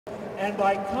And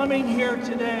by coming here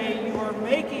today, you are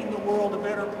making the world a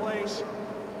better place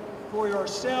for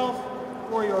yourself,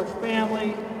 for your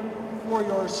family, for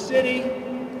your city,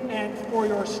 and for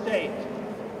your state.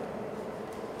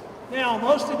 Now,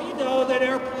 most of you know that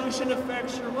air pollution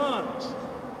affects your lungs.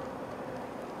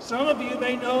 Some of you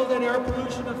may know that air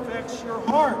pollution affects your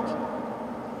heart.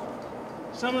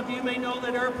 Some of you may know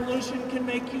that air pollution can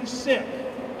make you sick.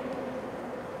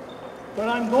 But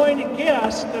I'm going to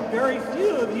guess that very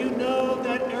few of you know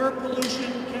that air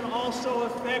pollution can also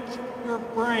affect your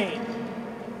brain.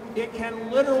 It can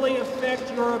literally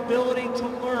affect your ability to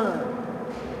learn.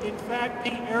 In fact,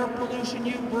 the air pollution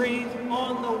you breathe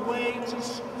on the way to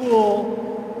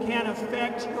school can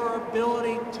affect your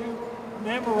ability to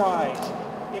memorize.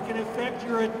 It can affect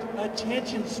your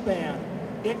attention span.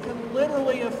 It can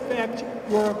literally affect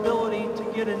your ability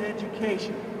to get an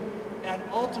education and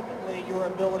ultimately your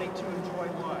ability to enjoy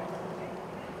life.